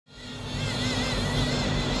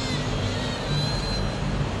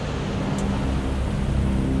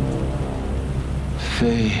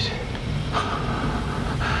fade.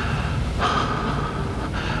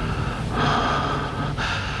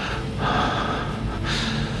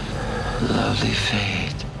 Lovely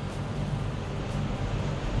fade.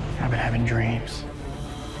 I've been having dreams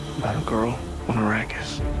about a girl on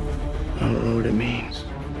Arrakis. I don't know what it means.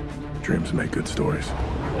 Dreams make good stories.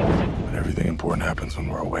 But everything important happens when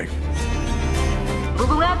we're awake.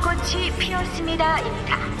 무궁화 꽃이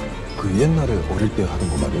피었습니다입니다. 그 옛날에 어릴 때 하던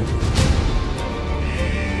거 말이야?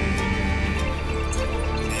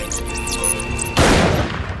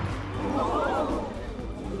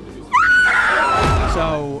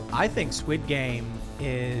 So, I think Squid Game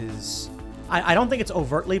is... I don't think it's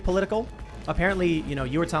overtly political. Apparently, you know,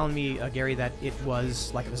 you were telling me, Gary, that it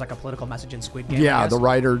was like, there's like a political message in Squid Game. Yeah, the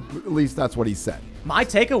writer, at least that's what he said. My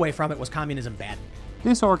takeaway from it was communism bad.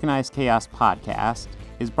 This Organized Chaos podcast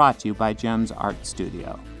is brought to you by JEMS Art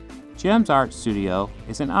Studio. JEMS Art Studio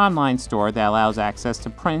is an online store that allows access to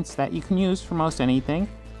prints that you can use for most anything,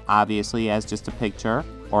 obviously as just a picture,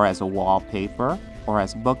 or as a wallpaper, or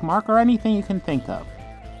as a bookmark, or anything you can think of.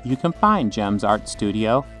 You can find JEMS Art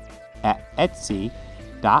Studio at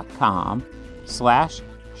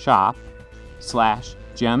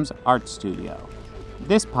etsy.com/shop/JEMS Art Studio.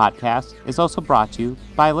 This podcast is also brought to you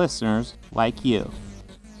by listeners like you.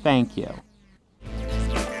 Thank you.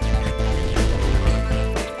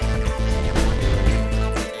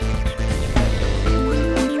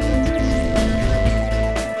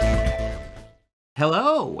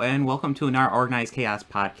 Hello, and welcome to another Organized Chaos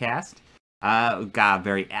podcast. We've got a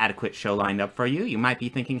very adequate show lined up for you. You might be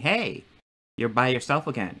thinking, hey, you're by yourself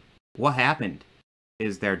again. What happened?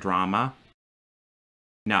 Is there drama?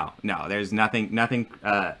 No, there's nothing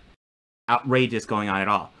outrageous going on at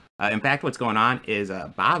all. In fact, what's going on is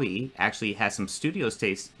Bobby actually has some studio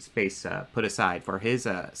space put aside for his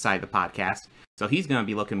side of the podcast. So he's going to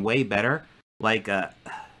be looking way better. Like,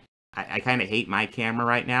 I kind of hate my camera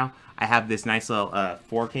right now. I have this nice little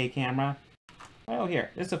 4K camera. Oh, here.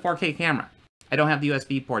 This is a 4K camera. I don't have the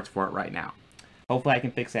USB ports for it right now. Hopefully I can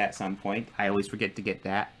fix that at some point. I always forget to get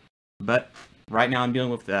that. But right now I'm dealing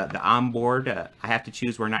with the onboard. I have to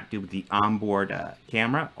choose where not to do with the onboard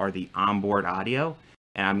camera or the onboard audio.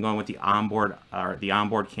 And I'm going with the onboard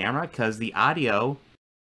camera because the audio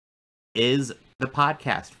is the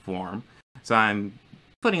podcast form. So I'm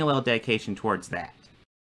putting a little dedication towards that.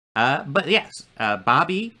 But yes,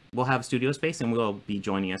 Bobby will have studio space and will be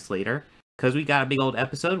joining us later because we got a big old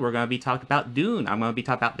episode. We're going to be talking about Dune. I'm going to be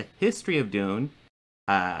talking about the history of Dune,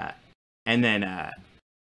 and then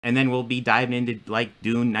we'll be diving into like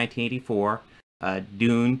Dune 1984,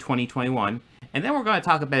 Dune 2021, and then we're going to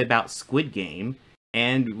talk a bit about Squid Game,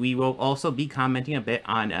 and we will also be commenting a bit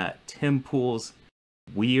on Tim Pool's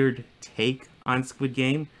weird take on Squid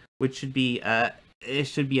Game, which should be it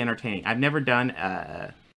should be entertaining. I've never done.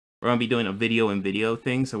 We're going to be doing a video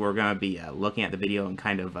thing, so we're going to be looking at the video and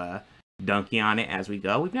kind of dunking on it as we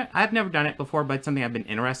go. I've never done it before, but it's something I've been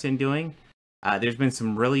interested in doing. There's been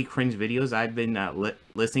some really cringe videos I've been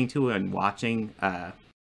listening to and watching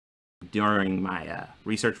during my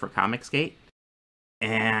research for Comicsgate.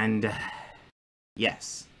 And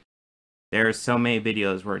yes, there's so many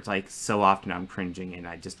videos where it's like so often I'm cringing and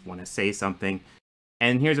I just want to say something.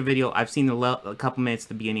 And here's a video. I've seen a couple minutes at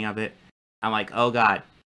the beginning of it. I'm like, oh God.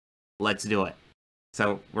 Let's do it.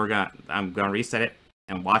 So I'm gonna reset it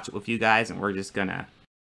and watch it with you guys, and we're gonna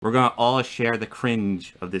all share the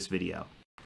cringe of this video.